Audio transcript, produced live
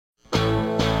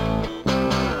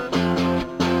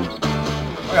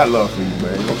got love for you,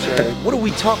 man. You know what I'm saying? What are we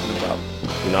talking about?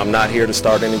 You know, I'm not here to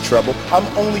start any trouble. I'm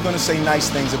only going to say nice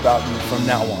things about you from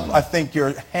now on. I think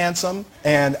you're handsome,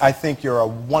 and I think you're a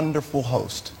wonderful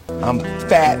host. I'm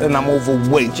fat and I'm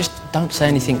overweight. Just don't say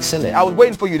anything silly. I was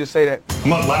waiting for you to say that. I'm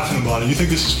not laughing about it. You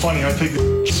think this is funny? I take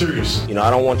it serious. You know,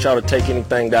 I don't want y'all to take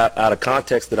anything out of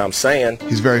context that I'm saying.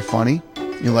 He's very funny.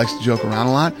 He likes to joke around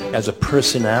a lot. As a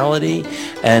personality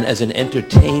and as an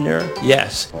entertainer,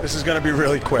 yes. This is going to be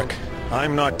really quick.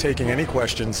 I'm not taking any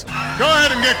questions. Go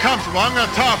ahead and get comfortable. I'm going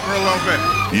to talk for a little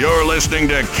bit. You're listening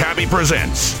to Cabby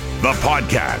Presents, the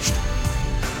podcast.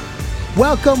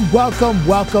 Welcome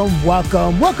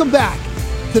back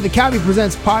to the Cabby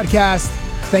Presents podcast.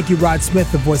 Thank you, Rod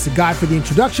Smith, the voice of God, for the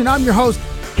introduction. I'm your host,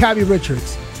 Cabby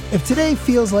Richards. If today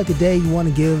feels like a day you want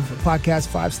to give a podcast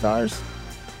 5 stars,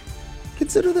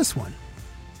 consider this one.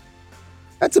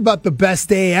 That's about the best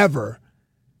day ever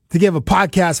to give a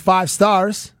podcast 5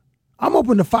 stars. I'm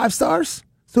open to 5 stars,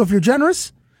 so if you're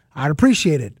generous, I'd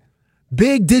appreciate it.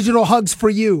 Big digital hugs for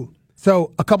you.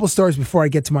 So a couple stories before I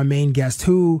get to my main guest,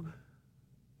 who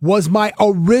was my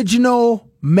original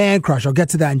man crush. I'll get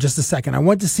to that in just a second. I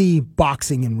went to see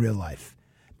boxing in real life.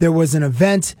 There was an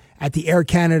event at the Air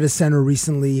Canada Centre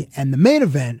recently, and the main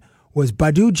event was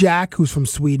Badou Jack, who's from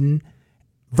Sweden,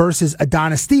 versus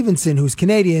Adonis Stevenson, who's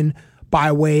Canadian,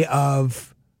 by way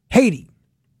of Haiti.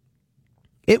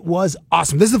 It was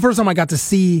awesome. This is the first time I got to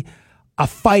see a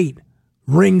fight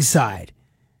ringside.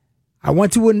 I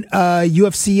went to a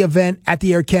UFC event at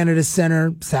the Air Canada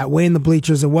Centre, sat way in the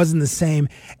bleachers. It wasn't the same.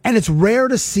 And it's rare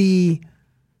to see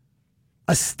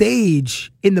a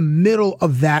stage in the middle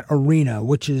of that arena,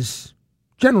 which is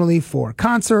generally for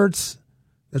concerts,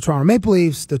 the Toronto Maple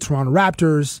Leafs, the Toronto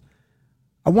Raptors.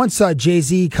 I once saw a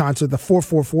Jay-Z concert, the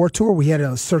 444 tour. We had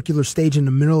a circular stage in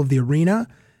the middle of the arena,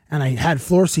 and I had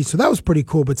floor seats, so that was pretty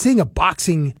cool. But seeing a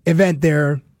boxing event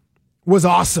there was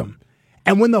awesome.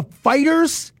 And when the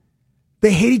fighters,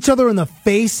 they hit each other in the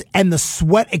face and the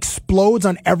sweat explodes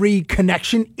on every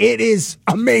connection, it is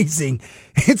amazing.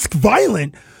 It's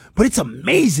violent, but it's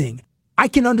amazing. I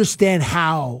can understand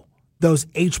how those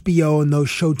HBO and those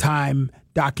Showtime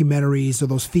documentaries or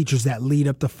those features that lead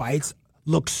up to fights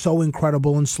look so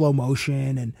incredible in slow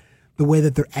motion, and the way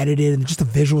that they're edited and just the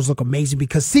visuals look amazing,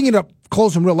 because seeing it up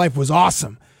close in real life was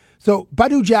awesome. So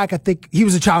Badou Jack, I think he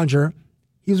was a challenger.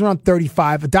 He was around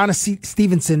 35. Adonis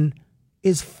Stevenson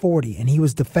is 40, and he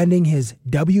was defending his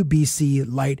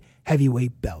WBC light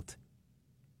heavyweight belt.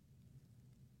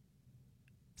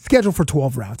 Scheduled for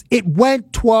 12 rounds. It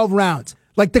went 12 rounds.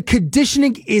 Like, the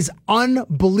conditioning is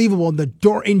unbelievable. The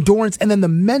endurance and then the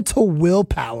mental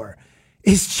willpower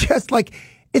is just like,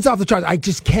 it's off the charts. I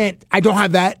just can't, I don't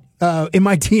have that in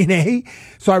my DNA.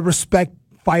 So I respect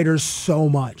fighters so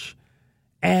much.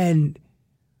 And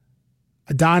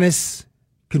Adonis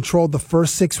controlled the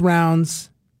first 6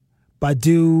 rounds.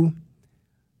 Badou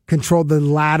controlled the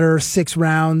latter 6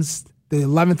 rounds. The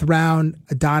 11th round,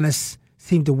 Adonis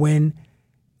seemed to win.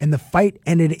 And the fight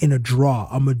ended in a draw,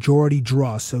 a majority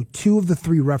draw. So 2 of the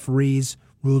 3 referees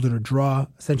ruled it a draw,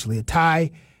 essentially a tie.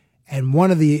 And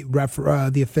one of the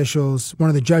officials, one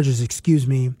of the judges,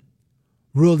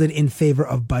 ruled it in favor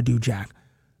of Badou Jack.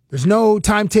 There's no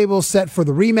timetable set for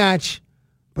the rematch,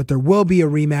 but there will be a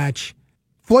rematch.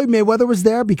 Floyd Mayweather was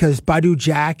there because Badou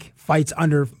Jack fights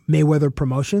under Mayweather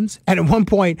Promotions. And at one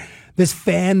point, this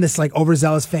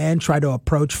overzealous fan, tried to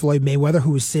approach Floyd Mayweather,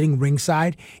 who was sitting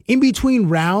ringside, in between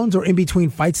rounds or in between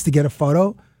fights to get a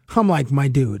photo. I'm like, my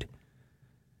dude,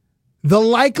 the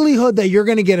likelihood that you're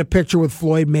going to get a picture with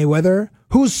Floyd Mayweather,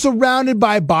 who's surrounded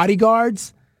by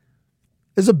bodyguards,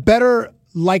 is a better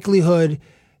likelihood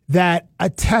that a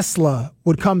Tesla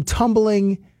would come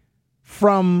tumbling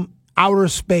from outer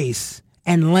space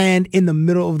and land in the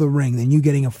middle of the ring than you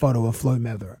getting a photo of Floyd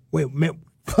Mayweather.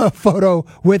 A photo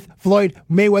with Floyd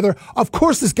Mayweather. Of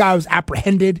course, this guy was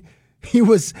apprehended. He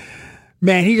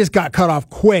just got cut off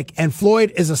quick. And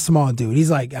Floyd is a small dude.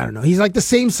 He's like, I don't know. He's like the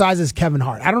same size as Kevin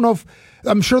Hart.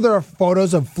 I'm sure there are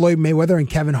photos of Floyd Mayweather and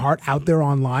Kevin Hart out there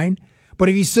online. But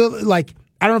if you still, I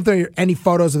don't know if there are any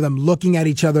photos of them looking at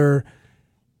each other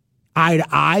eye to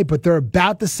eye, but they're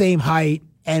about the same height.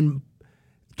 And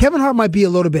Kevin Hart might be a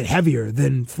little bit heavier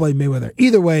than Floyd Mayweather.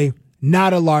 Either way,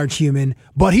 not a large human,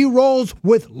 but he rolls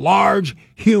with large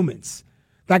humans.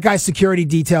 That guy's security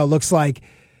detail looks like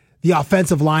the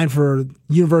offensive line for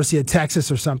University of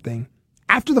Texas or something.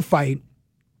 After the fight,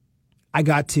 I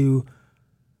got to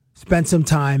spend some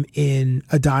time in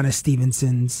Adonis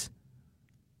Stevenson's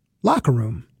locker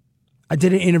room. I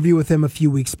did an interview with him a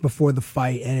few weeks before the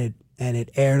fight, and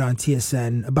it aired on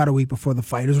TSN about a week before the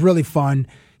fight. It was really fun.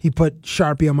 He put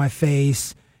Sharpie on my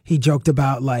face. He joked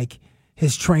about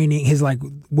his training, his like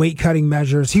weight cutting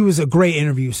measures. He was a great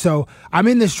interview. So I'm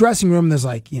in this dressing room. There's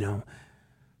like,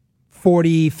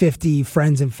 40, 50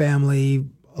 friends and family,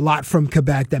 a lot from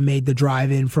Quebec that made the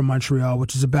drive in from Montreal,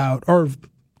 which is or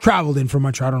traveled in from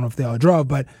Montreal. I don't know if they all drove,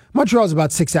 but Montreal is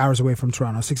about 6 hours away from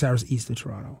Toronto, 6 hours east of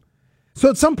Toronto. So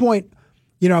at some point,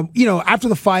 after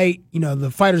the fight, the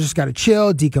fighters just got to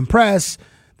chill, decompress.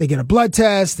 They get a blood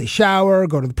test, they shower,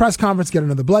 go to the press conference, get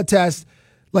another blood test,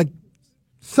 like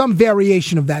some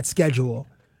variation of that schedule.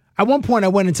 At one point, I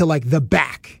went into like the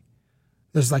back.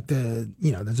 There's like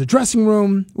there's a dressing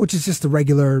room, which is just a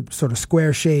regular sort of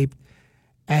square shape.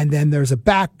 And then there's a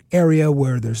back area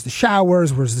where there's the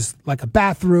showers, where there's like a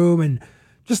bathroom and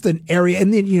just an area.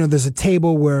 And then, there's a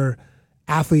table where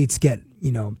athletes get,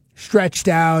 stretched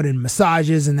out and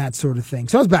massages and that sort of thing.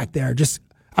 So I was back there just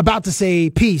about to say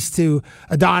peace to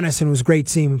Adonis, and it was great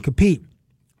seeing him compete.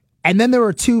 And then there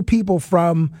were two people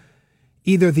from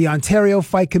either the Ontario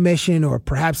Fight Commission or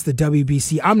perhaps the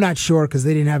WBC. I'm not sure because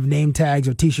they didn't have name tags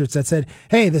or T-shirts that said,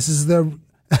 "Hey, this is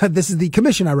the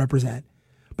commission I represent."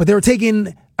 But they were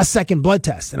taking a second blood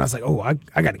test, and I was like, "Oh,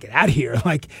 I got to get out of here!"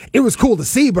 Like, it was cool to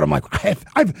see, but I'm like,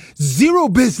 I've zero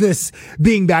business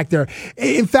being back there.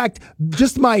 In fact,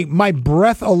 just my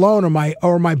breath alone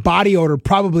or my body odor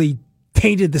probably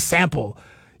tainted the sample,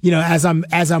 as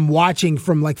I'm watching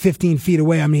from like 15 feet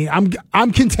away. I mean,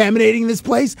 I'm contaminating this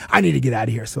place. I need to get out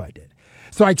of here. So I did.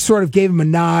 So I sort of gave him a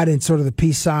nod and sort of the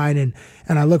peace sign, and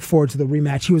I look forward to the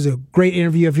rematch. He was a great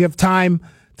interview. If you have time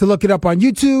to look it up on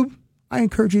YouTube, I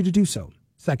encourage you to do so.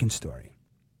 Second story.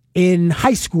 In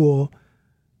high school,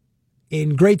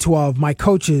 in grade 12, my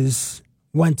coaches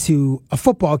went to a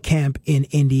football camp in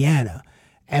Indiana.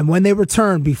 And when they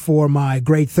returned before my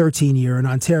grade 13 year in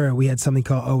Ontario, we had something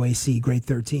called OAC, grade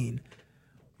 13.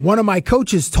 One of my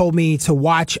coaches told me to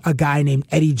watch a guy named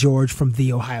Eddie George from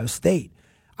The Ohio State.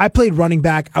 I played running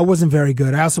back. I wasn't very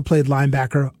good. I also played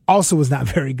linebacker. Also was not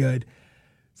very good.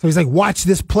 So he's like, watch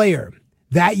this player.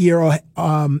 That year,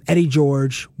 Eddie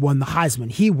George won the Heisman.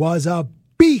 He was a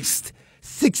beast.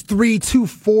 6'3",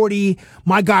 240.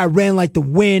 My guy ran like the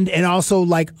wind and also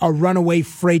like a runaway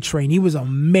freight train. He was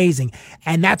amazing.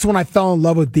 And that's when I fell in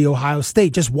love with The Ohio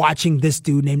State, just watching this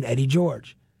dude named Eddie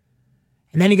George.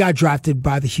 And then he got drafted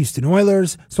by the Houston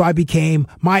Oilers. So I became,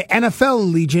 my NFL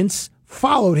allegiance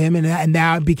followed him, and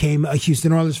now I became a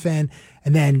Houston Oilers fan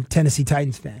and then Tennessee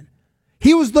Titans fan.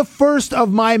 He was the first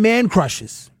of my man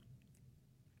crushes.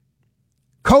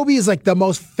 Kobe is like the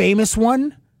most famous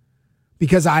one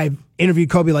because I've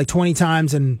interviewed Kobe like 20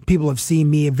 times and people have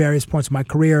seen me at various points in my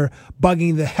career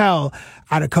bugging the hell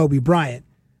out of Kobe Bryant.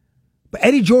 But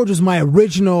Eddie George was my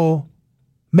original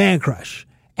man crush.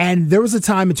 And there was a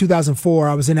time in 2004,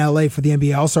 I was in LA for the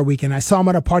NBA All-Star Weekend. I saw him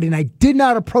at a party and I did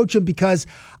not approach him because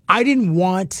I didn't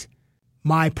want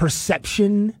my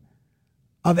perception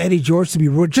of Eddie George to be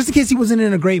rude, just in case he wasn't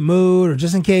in a great mood or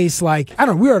just in case, like, I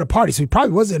don't know, we were at a party, so he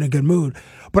probably wasn't in a good mood.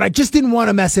 But I just didn't want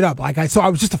to mess it up. So I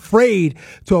was just afraid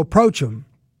to approach him.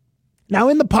 Now,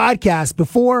 in the podcast,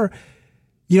 before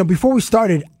we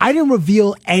started, I didn't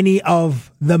reveal any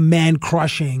of the man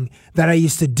crushing that I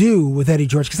used to do with Eddie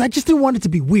George because I just didn't want it to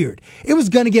be weird. It was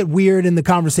going to get weird in the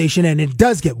conversation, and it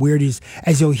does get weird,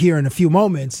 as you'll hear in a few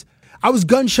moments. I was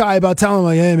gun shy about telling him,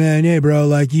 like, hey, man, hey, bro,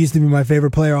 like, you used to be my favorite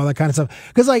player, all that kind of stuff.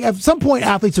 Because, like, at some point,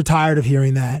 athletes are tired of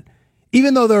hearing that.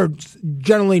 Even though they're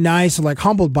generally nice or, like,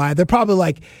 humbled by it, they're probably,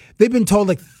 like, they've been told,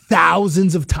 like,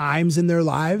 thousands of times in their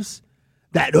lives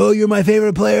that, oh, you're my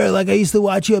favorite player, like, I used to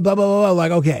watch you, blah, blah, blah, blah.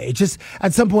 Like, okay, it's just,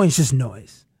 at some point, it's just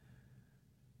noise.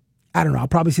 I don't know. I'll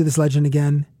probably see this legend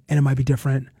again, and it might be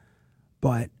different.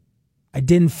 But I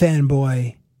didn't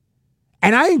fanboy.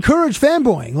 And I encourage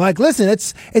fanboying. Like, listen,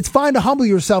 it's fine to humble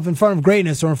yourself in front of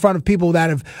greatness or in front of people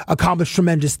that have accomplished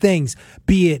tremendous things,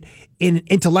 be it in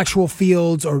intellectual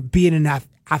fields or be it in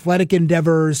athletic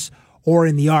endeavors or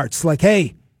in the arts. Like,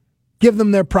 hey, give them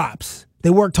their props.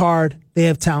 They worked hard. They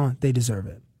have talent. They deserve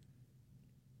it.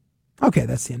 Okay,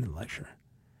 that's the end of the lecture.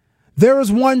 There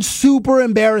was one super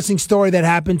embarrassing story that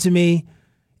happened to me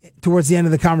towards the end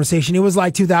of the conversation. It was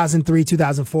like 2003,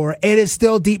 2004. It has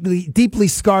still deeply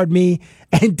scarred me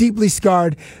and deeply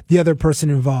scarred the other person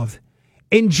involved.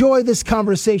 Enjoy this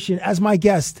conversation as my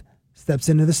guest steps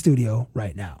into the studio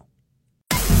right now.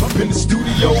 Up in the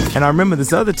studio. And I remember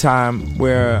this other time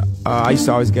where I used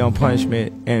to always get on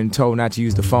punishment and told not to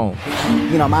use the phone.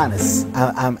 You know, I'm honest.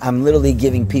 I'm literally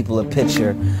giving people a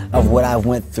picture of what I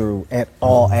went through at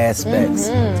all aspects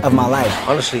of my life.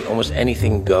 Honestly, almost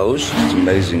anything goes. It's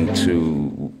amazing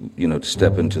to, to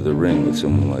step into the ring with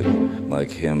someone like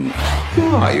him. Who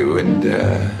are you and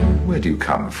where do you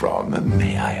come from,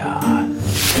 may I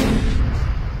ask?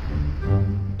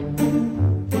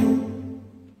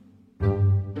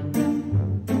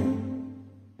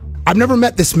 I've never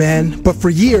met this man, but for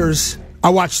years, I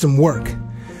watched him work.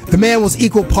 The man was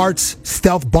equal parts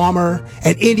stealth bomber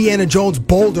and Indiana Jones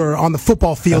boulder on the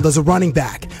football field as a running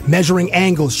back, measuring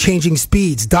angles, changing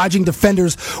speeds, dodging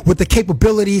defenders with the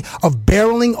capability of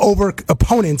barreling over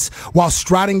opponents while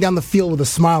striding down the field with a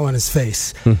smile on his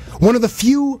face. One of the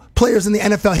few players in the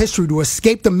NFL history to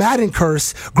escape the Madden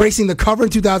curse, gracing the cover in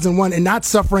 2001 and not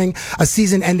suffering a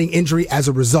season-ending injury as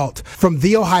a result. From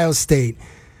The Ohio State,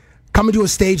 coming to a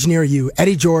stage near you,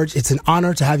 Eddie George, it's an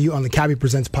honor to have you on the Cabby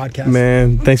Presents podcast.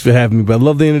 Man, thanks for having me, but I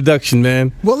love the introduction,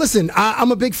 man. Well, listen, I'm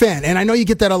a big fan, and I know you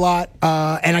get that a lot,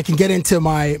 and I can get into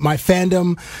my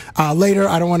fandom later.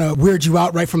 I don't want to weird you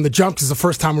out right from the jump because it's the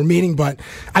first time we're meeting, but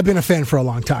I've been a fan for a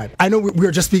long time. I know we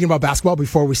were just speaking about basketball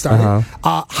before we started.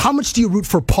 How much do you root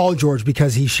for Paul George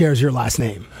because he shares your last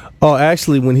name? Oh,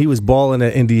 actually, when he was balling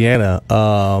at Indiana,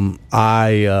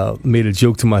 I made a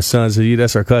joke to my son, said, yeah,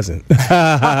 that's our cousin.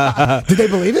 Did they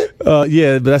believe it?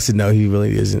 Yeah, but I said, no, he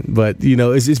really isn't. But, you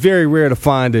know, it's very rare to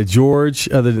find a George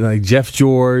other than like Jeff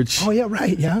George. Oh, yeah,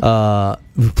 right, yeah.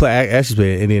 Actually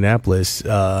played in Indianapolis,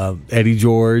 Eddie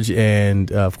George,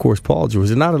 and, of course, Paul George.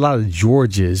 There's not a lot of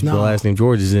Georges, but the last name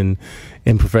George is in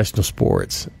professional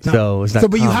sports. No. So it's not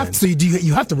but common.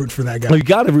 you have to root for that guy. Well, you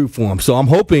got to root for him. So I'm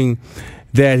hoping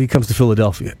that he comes to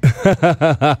Philadelphia.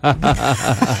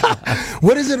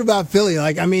 What is it about Philly?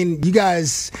 Like, I mean, you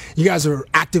guys are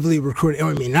actively recruiting.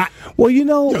 I mean, not. Well,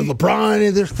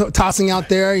 LeBron, they're tossing out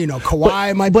there.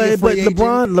 Kawhi might be a free agent,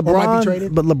 or might be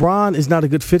traded. But LeBron is not a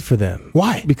good fit for them.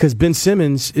 Why? Because Ben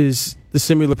Simmons is the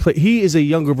similar play. He is a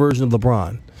younger version of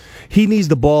LeBron. He needs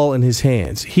the ball in his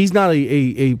hands. He's not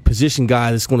a position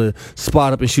guy that's going to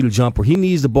spot up and shoot a jumper. He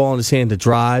needs the ball in his hand to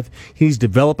drive. He needs to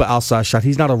develop an outside shot.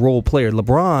 He's not a role player.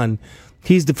 LeBron,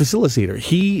 he's the facilitator.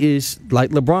 He is like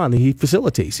LeBron. He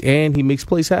facilitates, and he makes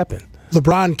plays happen.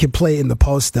 LeBron can play in the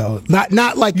post, though. Not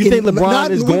like you think LeBron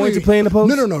is going to play in the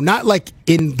post? No, not like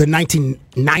in the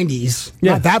 1990s.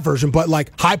 Yeah. Not that version, but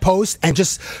like high post and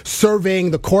just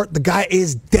surveying the court. The guy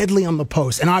is deadly on the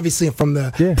post, and obviously from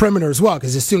the perimeter as well.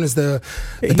 Because as soon as the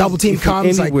double team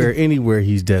comes, anywhere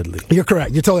he's deadly. You're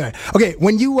correct. You're totally right. Okay,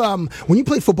 when you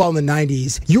played football in the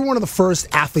 90s, you were one of the first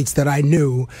athletes that I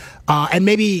knew, and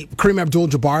maybe Kareem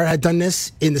Abdul-Jabbar had done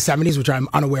this in the 70s, which I'm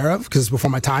unaware of because it's before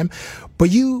my time. But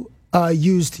you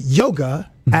used yoga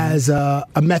as a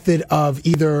method of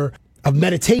either of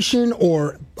meditation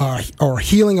or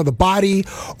healing of the body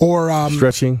or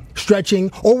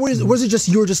stretching, or was it just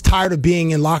you were just tired of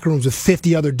being in locker rooms with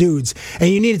 50 other dudes and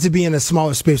you needed to be in a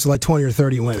smaller space with like 20 or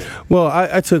 30 women? Well,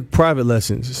 I took private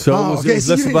lessons, so it was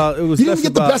less about. It was you didn't less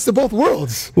get about, the best of both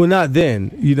worlds. Well, not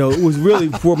then. It was really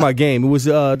for my game. It was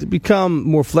to become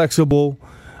more flexible.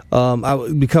 I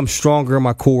would become stronger in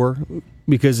my core.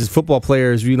 Because as football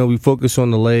players, we focus on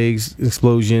the legs,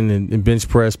 explosion, and bench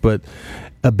press. But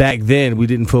back then, we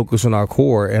didn't focus on our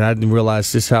core, and I didn't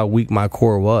realize just how weak my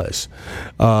core was.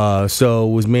 So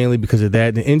it was mainly because of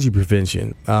that and injury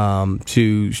prevention,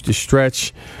 to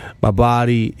stretch my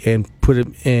body and put it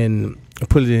in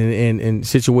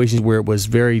situations where it was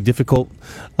very difficult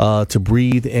to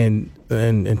breathe and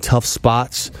tough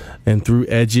spots and through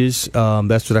edges.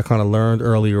 That's what I kind of learned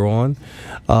earlier on.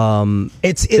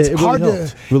 It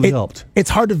really helped. It's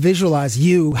hard to visualize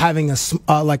you having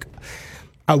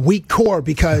a weak core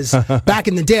because back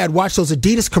in the day I'd watch those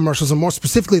Adidas commercials, and more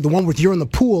specifically the one with you're in the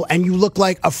pool and you look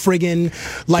like a friggin'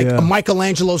 a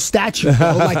Michelangelo statue,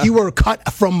 like you were cut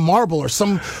from marble or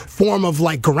some form of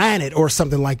like granite or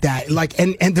something like that. Like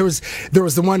and there was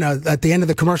the one at the end of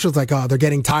the commercial, it's like, oh, they're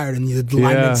getting tired, and the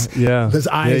lineman's his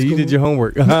eyes. Yeah, you did your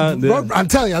homework. I'm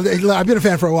telling you, I've been a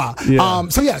fan for a while. Yeah.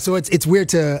 So it's weird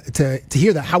to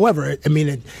hear that. However, I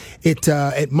mean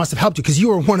it must have helped you because you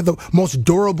were one of the most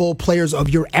durable players of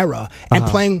your era and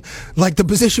playing like the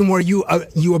position where you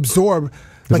absorb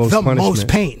the most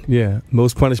pain. Yeah,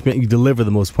 most punishment. You deliver the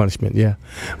most punishment. Yeah,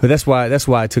 but that's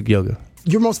why I took yoga.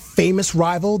 Your most famous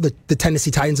rival, the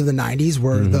Tennessee Titans of the 90s,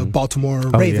 were the Baltimore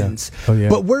Ravens. Oh, yeah.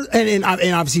 But and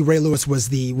obviously Ray Lewis was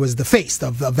the face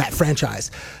of that franchise.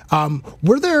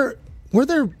 Were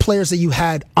there players that you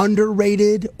had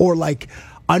underrated or like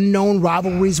unknown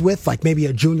rivalries with, like maybe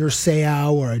a Junior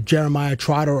Seau or a Jeremiah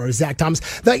Trotter or a Zach Thomas?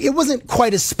 Like, it wasn't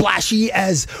quite as splashy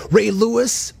as Ray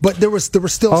Lewis, but there was still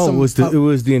some. It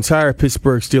was the entire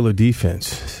Pittsburgh Steelers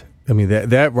defense. I mean,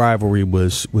 that rivalry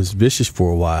was vicious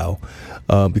for a while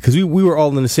because we were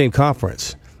all in the same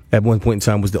conference at one point in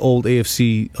time. It was the old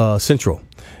AFC Central,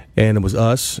 and it was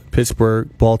us, Pittsburgh,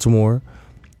 Baltimore,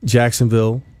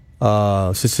 Jacksonville,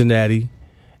 Cincinnati,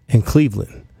 and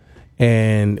Cleveland.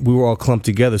 and we were all clumped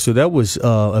together. So that was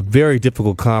a very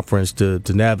difficult conference to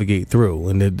navigate through.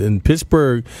 And in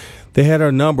Pittsburgh, they had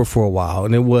our number for a while,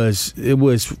 and it was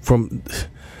from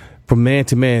man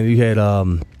to man. You had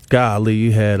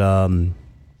you had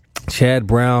Chad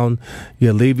Brown, you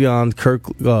had LeVon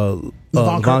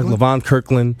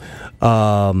Kirkland.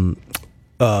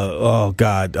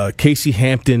 Casey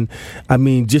Hampton. I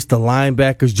mean, just the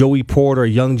linebackers, Joey Porter,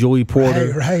 young Joey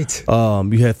Porter. Right.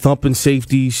 You had thumping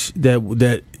safeties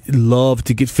that love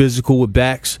to get physical with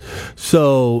backs.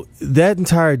 So that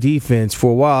entire defense,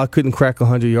 for a while, I couldn't crack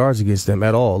 100 yards against them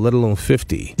at all, let alone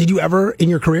 50. Did you ever in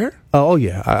your career? Oh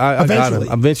yeah, I got them.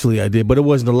 Eventually, I did, but it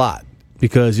wasn't a lot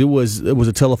because it was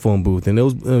a telephone booth, and the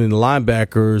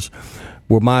linebackers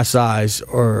were my size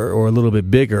or a little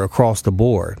bit bigger across the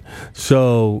board.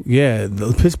 So yeah,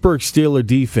 the Pittsburgh Steelers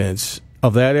defense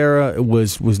of that era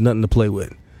was nothing to play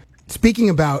with. Speaking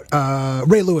about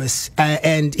Ray Lewis,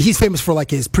 and he's famous for like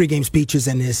his pregame speeches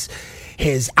and his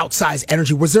outsized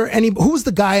energy. Was there who was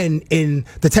the guy in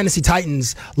the Tennessee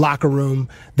Titans locker room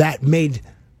that made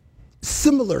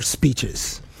similar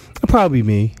speeches? Probably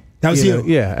me. That was you?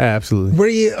 Yeah,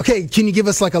 absolutely. Can you give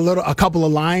us like a couple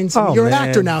of lines? Oh, you're an man.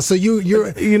 actor now, so you're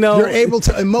able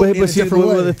to emote in a different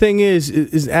way. Well, the thing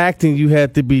is acting. You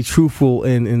have to be truthful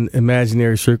in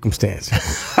imaginary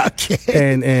circumstances. Okay.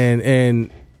 And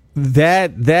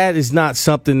that is not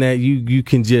something that you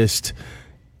can just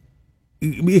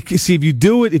see. If you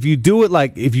do it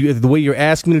like the way you're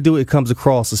asking me to do it, it comes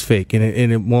across as fake, and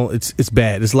it won't. It's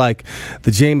bad. It's like the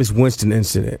Jameis Winston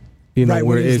incident. You know, right,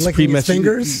 where it's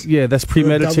premeditated. Yeah, that's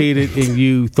premeditated, and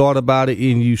you thought about it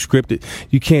and you scripted.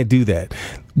 You can't do that.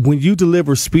 When you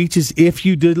deliver speeches, if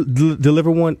you deliver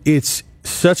one, it's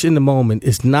such in the moment.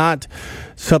 It's not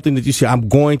something that you say, I'm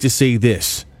going to say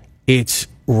this. It's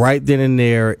right then and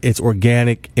there. It's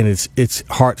organic and it's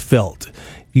heartfelt.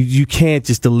 You can't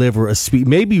just deliver a speech.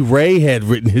 Maybe Ray had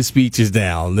written his speeches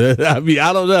down. I mean,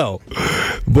 I don't know.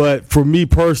 But for me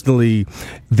personally,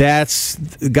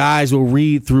 guys will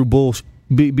read through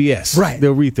BS. Right.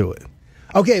 They'll read through it.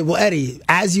 Okay, well, Eddie,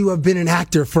 as you have been an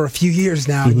actor for a few years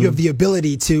now, you have the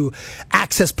ability to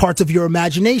access parts of your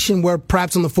imagination where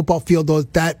perhaps on the football field,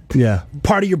 that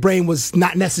part of your brain was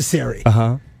not necessary.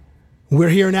 Uh-huh. We're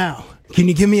here now. Can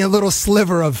you give me a little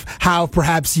sliver of how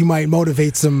perhaps you might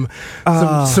motivate some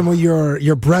of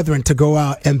your brethren to go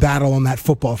out and battle on that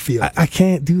football field? I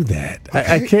can't do that.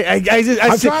 Okay. I can't.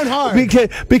 I'm trying hard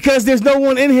because there's no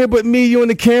one in here but me, you,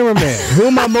 and the cameraman. Who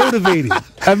am I motivating?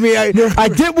 I mean, I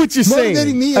get what you're saying.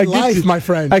 Motivating me in life, my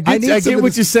friend. I get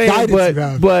what you're saying,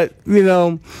 but you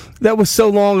know, that was so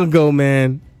long ago,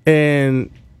 man, and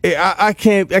I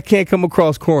can't come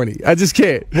across corny. I just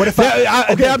can't. What if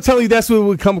I'm telling you, that's what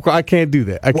would come across. I can't do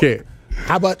that. I can't.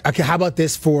 How about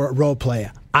this for role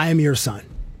play? I am your son.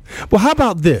 Well, how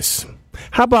about this?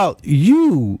 How about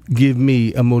you give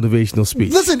me a motivational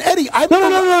speech? Listen, Eddie,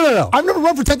 no. I've never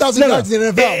run for 10,000 yards in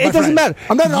the NFL. It doesn't matter.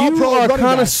 I'm not an all-pro. You are a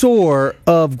connoisseur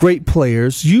of great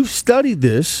players. You've studied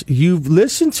this. You've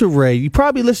listened to Ray. You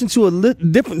probably listened to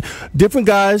different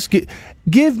guys.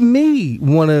 Give me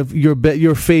one of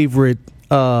your favorite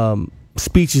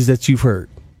speeches that you've heard.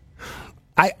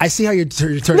 I see how you're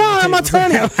turning. No, I'm not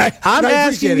turning. I'm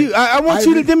asking you. I want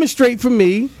you to demonstrate for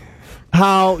me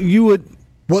how you would.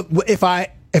 Well, if I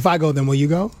go, then will you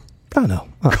go? Oh no.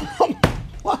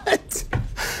 What?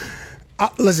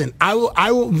 Listen, I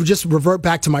will just revert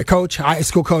back to my coach, high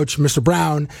school coach, Mr.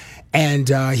 Brown, and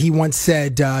he once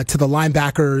said to the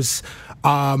linebackers,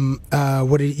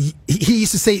 he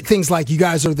used to say things like, "You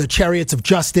guys are the chariots of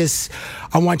justice.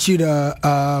 I want you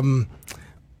to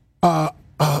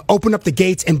open up the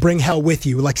gates and bring hell with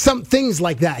you." Like some things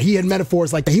like that. He had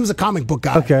metaphors like that. He was a comic book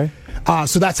guy. Okay.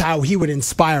 So that's how he would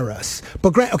inspire us.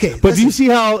 But Grant, okay. But do you see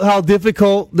how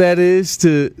difficult that is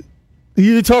to?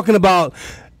 You're talking about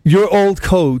your old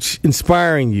coach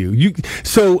inspiring you.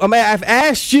 So I've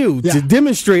asked you to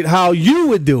demonstrate how you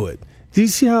would do it. Do you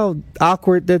see how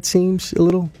awkward that seems a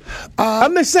little?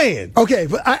 I'm just saying. Okay,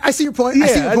 but I see your point. Yeah, I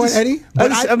see your point, Eddie.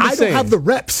 But I don't saying. have the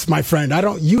reps, my friend. I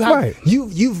don't. You have. Right.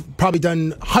 You've probably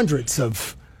done hundreds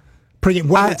of pregame.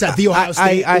 Whether it's at the Ohio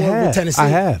State or with Tennessee. I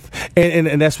have,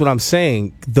 and that's what I'm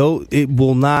saying. Though it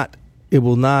will not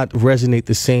resonate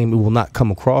the same. It will not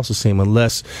come across the same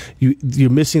unless you're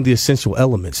missing the essential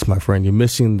elements, my friend. You're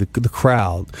missing the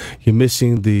crowd. You're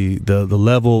missing the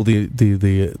level,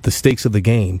 the stakes of the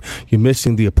game. You're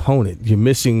missing the opponent. You're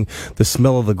missing the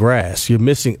smell of the grass. You're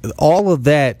missing all of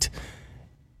that.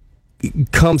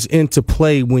 comes into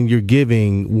play when you're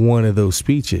giving one of those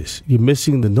speeches. You're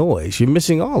missing the noise. You're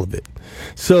missing all of it.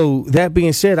 So that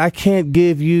being said, I can't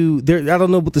give you there. I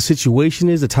don't know what the situation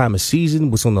is, the time of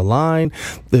season, what's on the line,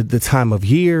 the time of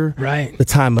year, right, the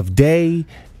time of day.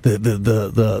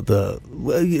 The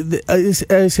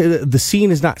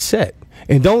scene is not set,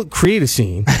 and don't create a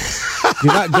scene.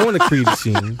 You're not going to create a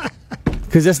scene.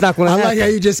 Because that's not going to happen. I like how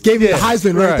you just gave me the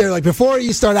Heisman right there. Like, before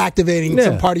you start activating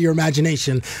some part of your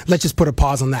imagination, let's just put a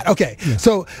pause on that. Okay,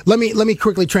 so let me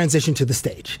quickly transition to the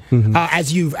stage. Mm-hmm.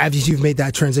 As you've made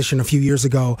that transition a few years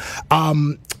ago,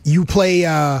 you play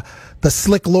the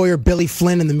slick lawyer Billy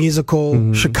Flynn in the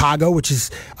musical Chicago, which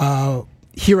is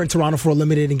here in Toronto for a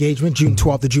limited engagement, June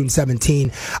 12th to June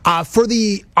 17th. For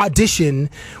the audition,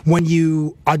 when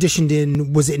you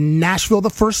auditioned was it in Nashville the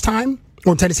first time?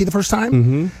 Or in Tennessee the first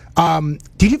time?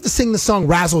 Did you have to sing the song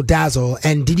Razzle Dazzle,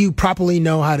 and did you properly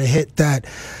know how to hit that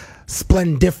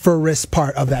splendiferous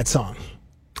part of that song?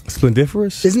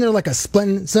 Splendiferous? Isn't there like a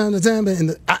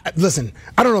listen,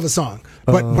 I don't know the song,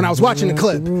 but when I was watching the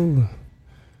clip.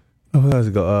 How does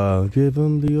it go? Give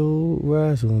them the old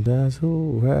razzle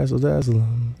dazzle.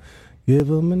 Give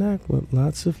them an act with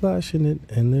lots of flash in it,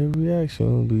 and their reaction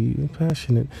will be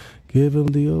passionate. Give them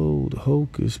the old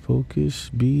hocus pocus,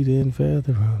 bead and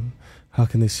feather. How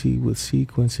can they see with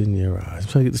sequence in your eyes? I'm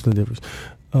trying to get this one difference.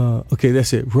 Okay,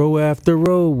 that's it. Row after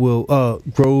row will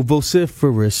grow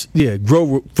vociferous. Yeah,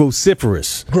 grow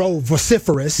vociferous. Grow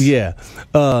vociferous. Yeah,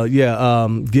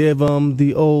 give them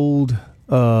the old.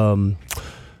 Oh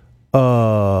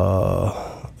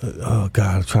God,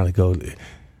 I'm trying to go.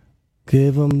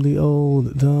 Give them the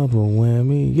old double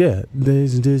whammy. Yeah,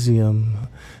 dizzy.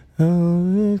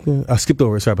 I skipped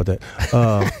over it. Sorry about that.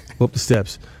 Go up the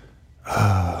steps.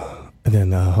 And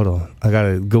then, hold on. I got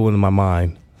to go into my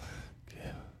mind.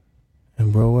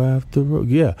 And row after row.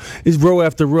 Yeah. It's row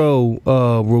after row,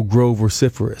 will grow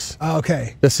vociferous.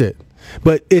 Okay. That's it.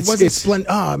 But it's splendid.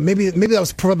 Maybe that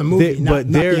was for the movie,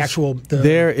 not the actual.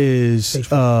 There is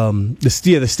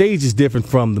the stage is different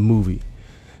from the movie.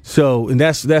 So, and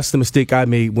that's the mistake I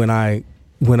made when I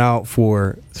went out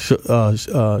for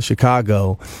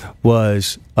Chicago.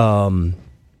 Was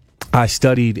I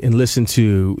studied and listened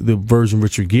to the version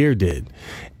Richard Gere did,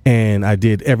 and I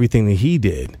did everything that he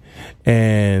did,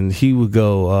 and he would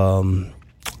go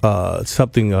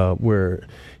something where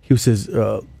he says.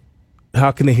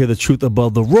 How can they hear the truth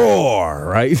above the roar,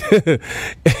 right?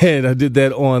 And I did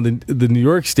that on the New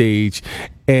York stage,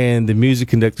 and the music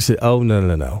conductor said, "Oh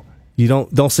no, you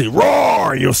don't say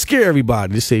roar, you'll scare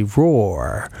everybody. Just say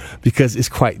roar because it's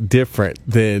quite different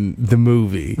than the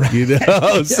movie, you know."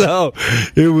 Yeah. So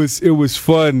it was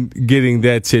fun getting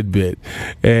that tidbit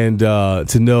and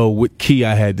to know what key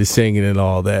I had to sing it and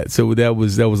all that. So that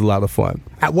was a lot of fun.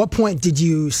 At what point did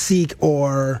you seek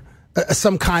or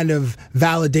some kind of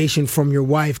validation from your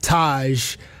wife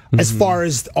Taj as far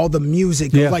as all the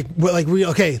music? Yeah.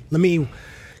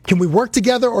 Can we work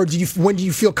together, or when do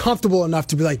you feel comfortable enough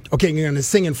to be like, okay, you're going to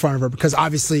sing in front of her? Because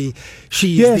obviously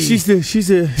she's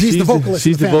the vocalist.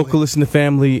 She's the vocalist in the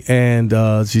family, and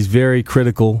she's very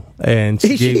critical. And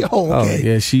kid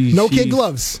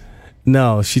gloves.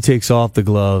 No, she takes off the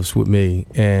gloves with me,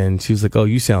 and she's like, "Oh,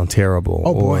 you sound terrible,"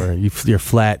 or "You're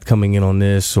flat coming in on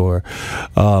this," or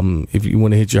if you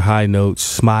want to hit your high notes,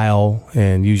 smile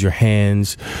and use your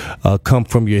hands, come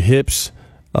from your hips.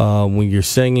 When you're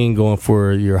singing, going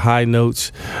for your high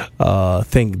notes,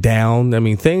 think down. I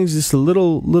mean, things, just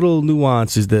little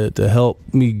nuances to help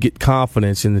me get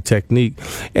confidence in the technique.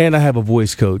 And I have a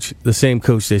voice coach, the same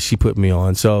coach that she put me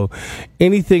on. So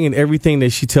anything and everything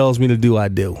that she tells me to do, I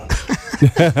do.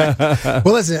 Well,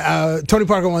 listen, Tony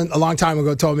Parker a long time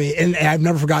ago told me, and I've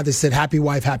never forgot this, said, "Happy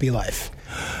wife, happy life."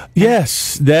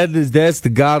 Yes, that's the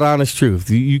God honest truth.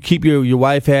 You keep your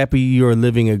wife happy, you're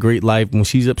living a great life. When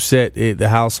she's upset, the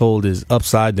household is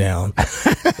upside down,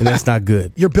 and that's not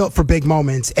good. You're built for big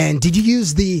moments. And did you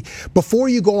use before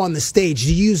you go on the stage,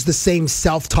 do you use the same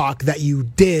self-talk that you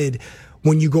did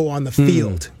when you go on the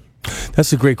field?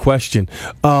 That's a great question.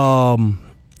 I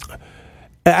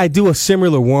do a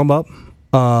similar warm-up,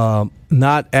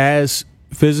 not as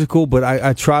physical, but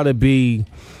I try to be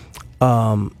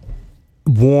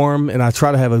warm, and I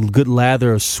try to have a good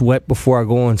lather of sweat before I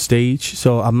go on stage,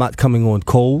 so I'm not coming on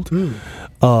cold. When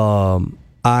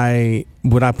I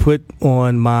put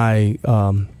on my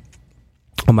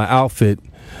outfit,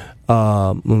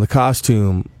 on the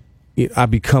costume, I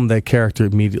become that character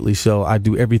immediately. So I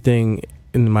do everything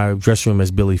in my dressing room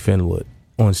as Billy Finn would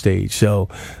on stage. So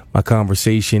my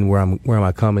conversation, where am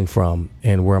I coming from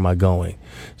and where am I going?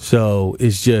 So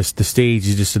it's just, the stage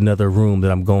is just another room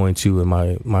that I'm going to in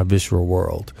my visceral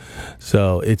world.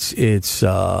 So that's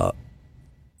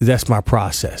my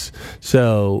process.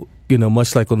 So,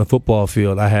 much like on the football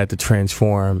field, I had to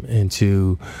transform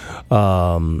into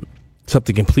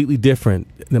something completely different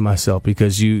than myself,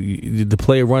 because you to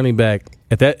play a running back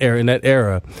in that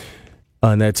era,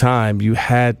 in that time, you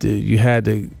had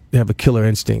to have a killer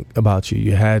instinct about you.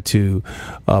 You had to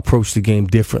approach the game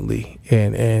differently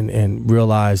and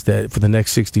realize that for the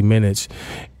next 60 minutes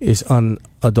is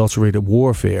unadulterated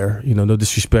warfare. No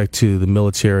disrespect to the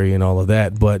military and all of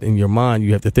that, but in your mind,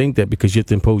 you have to think that, because you have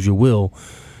to impose your will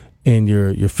and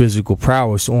your physical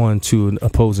prowess on to an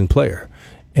opposing player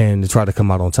and to try to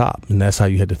come out on top. And that's how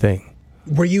you had to think.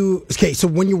 Were you, okay, so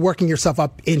when you're working yourself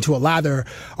up into a lather,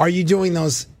 are you doing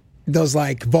those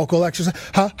like vocal exercises?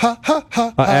 Ha, ha, ha,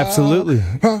 ha, absolutely.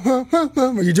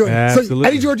 Are you doing? Absolutely. So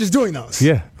Eddie George is doing those.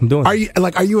 Yeah, I'm doing. Are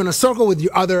you in a circle with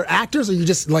your other actors, or are you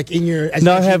just like in your?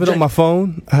 No, I have it on my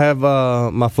phone. I have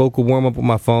my vocal warm up on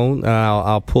my phone.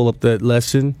 I'll pull up that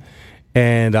lesson,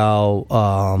 and I'll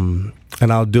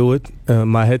do it.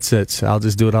 My headsets. I'll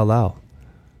just do it out loud.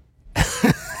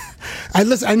 I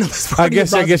know this. I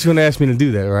guess you're going to ask me to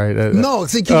do that, right? No,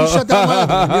 see, can you shut that mouth?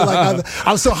 You're like,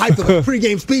 I was so hyped for the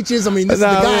pregame speeches. I mean, this is the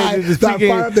guy that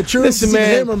fired up the troops. Listen,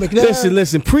 man.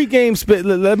 Listen.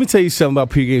 Pregame. Let me tell you something about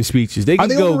pregame speeches. They can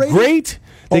go great.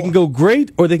 They can go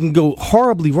great, or they can go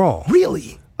horribly wrong.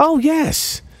 Really? Oh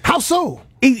yes. How so?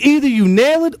 Either you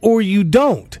nail it or you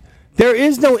don't. There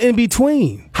is no in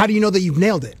between. How do you know that you've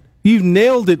nailed it? You've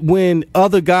nailed it when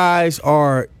other guys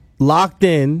are locked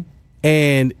in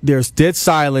and there's dead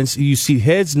silence. You see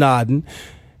heads nodding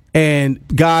and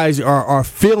guys are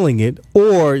feeling it,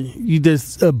 or you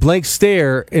just a blank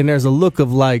stare and there's a look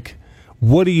of like,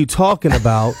 what are you talking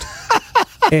about?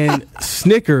 And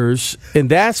snickers, and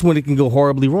that's when it can go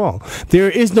horribly wrong. There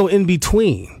is no in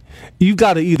between. You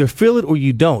got to either feel it or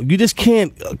you don't. You just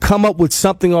can't come up with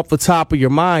something off the top of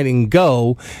your mind and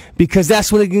go, because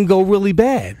that's when it can go really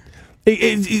bad.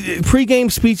 Pre-game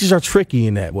speeches are tricky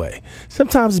in that way.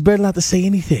 Sometimes it's better not to say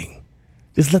anything.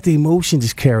 Just let the emotion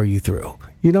just carry you through.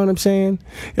 You know what I'm saying?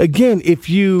 Again, if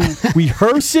you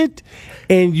rehearse it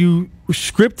and you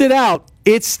script it out,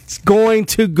 it's going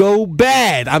to go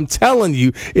bad. I'm telling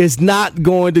you, it's not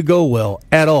going to go well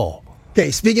at all. Okay,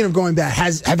 speaking of going bad,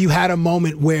 have you had a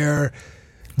moment where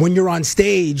when you're on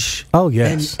stage, oh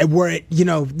yes, and where it,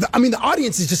 the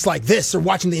audience is just like this, or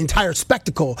watching the entire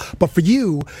spectacle, but for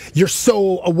you, you're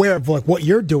so aware of like what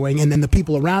you're doing and then the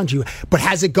people around you, but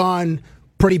has it gone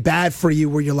pretty bad for you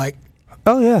where you're like,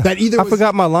 oh yeah, that I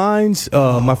forgot my lines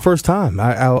my first time.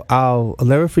 I'll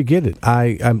never forget it.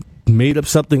 I made up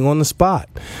something on the spot,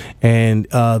 and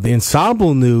the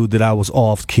ensemble knew that I was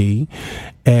off key,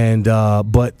 and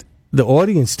but the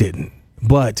audience didn't.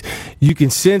 But you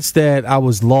can sense that I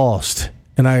was lost,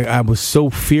 and I was so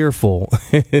fearful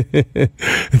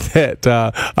that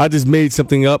I just made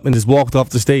something up and just walked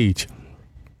off the stage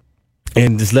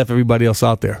and just left everybody else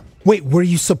out there. Wait, were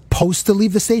you supposed to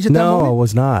leave the stage at that moment? No, I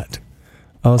was not.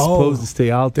 I was supposed to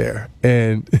stay out there,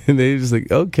 and they were just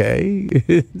like, okay.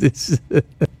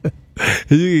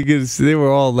 They were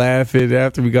all laughing.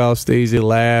 After we got off stage, they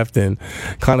laughed and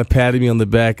kind of patted me on the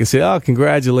back and said, "Oh,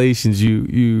 congratulations!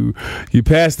 You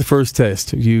passed the first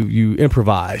test. You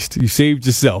improvised. You saved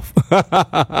yourself."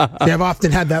 I've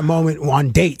often had that moment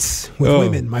on dates with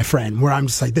women, my friend, where I'm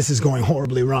just like, "This is going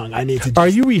horribly wrong. I need to." Are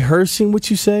you rehearsing what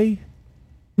you say?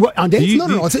 What, on dates?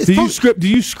 No. Do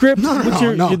you script?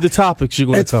 No. The topics you're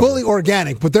going to cover? It's fully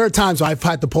organic, but there are times I've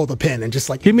had to pull the pin and just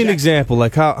like. Give me an example,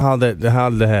 like how did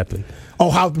that happen?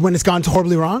 Oh, when it's gone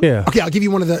horribly wrong? Yeah. Okay, I'll give you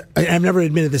one of the. I've never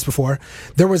admitted this before.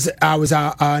 I was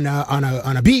on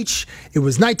a beach. It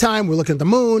was nighttime. We're looking at the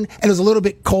moon, and it was a little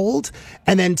bit cold.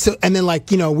 And then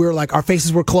like we were like our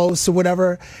faces were close or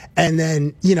whatever. And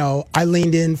then I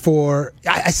leaned in for.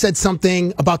 I said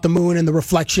something about the moon and the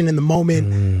reflection in the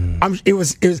moment. It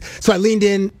was. So I leaned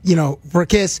in, for a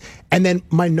kiss, and then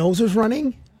my nose was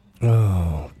running.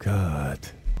 Oh God.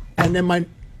 And then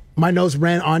my nose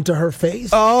ran onto her face.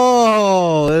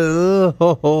 Oh,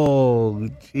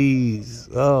 jeez.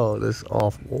 Oh, that's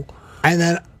awful. And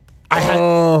then I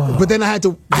had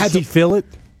to. Did she feel it?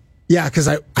 Yeah, because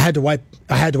I had to wipe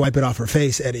it off her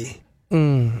face, Eddie.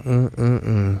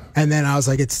 And then I was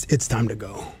like, it's time to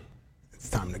go. It's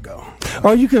time to go.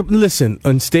 Oh, you could listen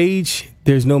on stage.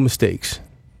 There's no mistakes.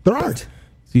 There aren't.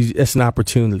 That's an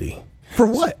opportunity. For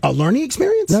what? A learning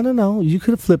experience? No. You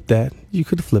could have flipped that. You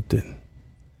could have flipped it.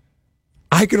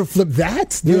 I could have flipped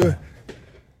that?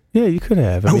 Yeah, you could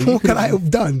have. What could I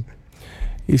have done?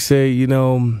 He said, you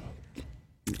know,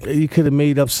 you could have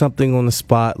made up something on the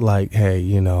spot like, hey,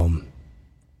 you know,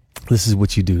 this is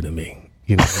what you do to me.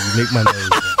 You know, you make my nerves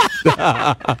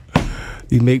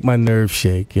you make my nerves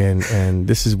shake, and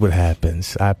this is what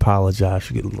happens. I apologize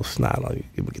for getting a little snot on you.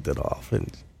 Let me get that off.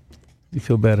 And you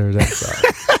feel better? That's all.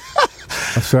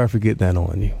 I'm sorry for getting that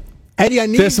on you.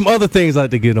 Eddie, there's some other things I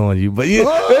like to get on you, but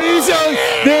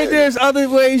there's other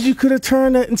ways you could have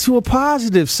turned that into a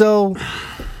positive. So,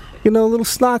 you know, a little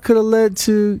snot could have led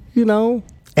to, you know.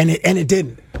 And it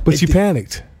didn't. But you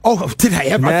panicked. Oh, did I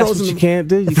ever? That's what you can't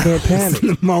do. You can't panic. In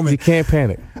the moment. You can't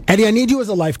panic. Eddie, I need you as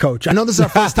a life coach. I know this is our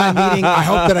first time meeting. I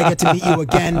hope that I get to meet you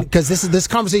again because this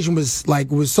conversation was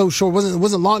so short. It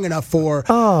wasn't long enough for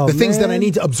the things that I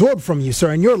need to absorb from you,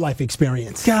 sir, in your life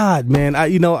experience. God, man,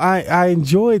 I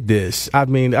enjoyed this. I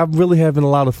mean, I'm really having a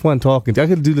lot of fun talking to you. I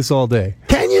could do this all day.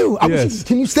 Can you? Yes.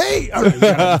 Can you stay? All right,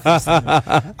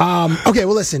 okay,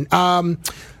 well, listen.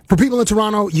 For people in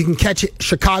Toronto, you can catch it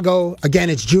Chicago. Again,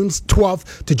 it's June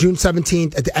 12th to June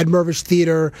 17th at the Ed Mervish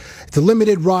Theater. It's a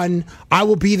limited run. I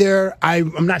will be there.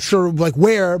 I'm not sure like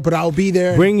where, but I'll be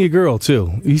there. Bring your girl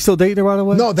too. You still dating her, by the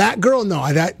way? No, that girl,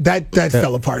 no. That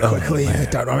fell apart quickly.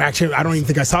 Actually, I don't even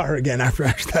think I saw her again after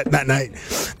that night.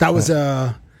 That was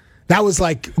a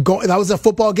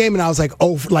football game, and I was like,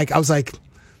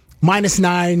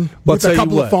 -9 with a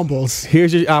couple of fumbles.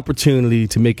 Here's your opportunity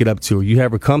to make it up to her. You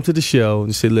have her come to the show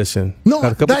and say, "Listen, no,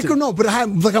 that girl, no." But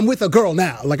I'm with a girl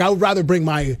now. Like I would rather bring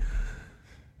my.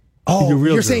 Oh,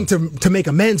 you're saying to make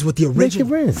amends with the original.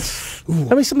 Make amends.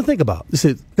 I mean, something to think about.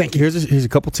 Listen, thank you. Here's a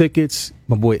couple tickets.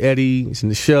 My boy Eddie is in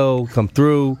the show. Come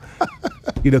through.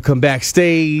 Come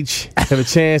backstage. Have a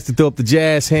chance to throw up the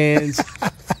jazz hands.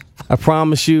 I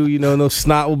promise you, no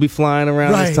snot will be flying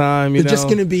around this time. They're just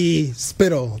going to be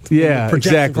spittle. Yeah,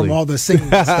 exactly. From all the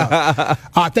singing and stuff.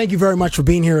 Thank you very much for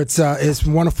being here. It's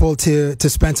wonderful to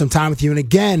spend some time with you. And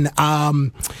again, I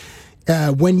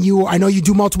know you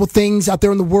do multiple things out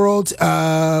there in the world,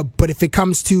 but if it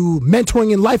comes to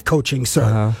mentoring and life coaching,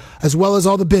 sir, as well as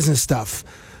all the business stuff,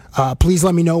 please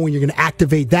let me know when you're going to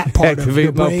activate that part of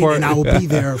your brain, and I will be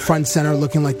there front and center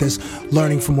looking like this,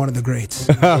 learning from one of the greats.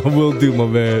 Will do, my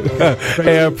man.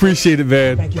 Hey, I appreciate it,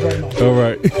 man. Thank you very much. All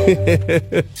right.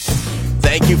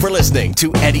 Thank you for listening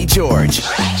to Eddie George.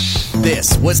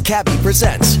 This was Cabbie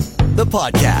Presents, the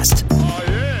podcast.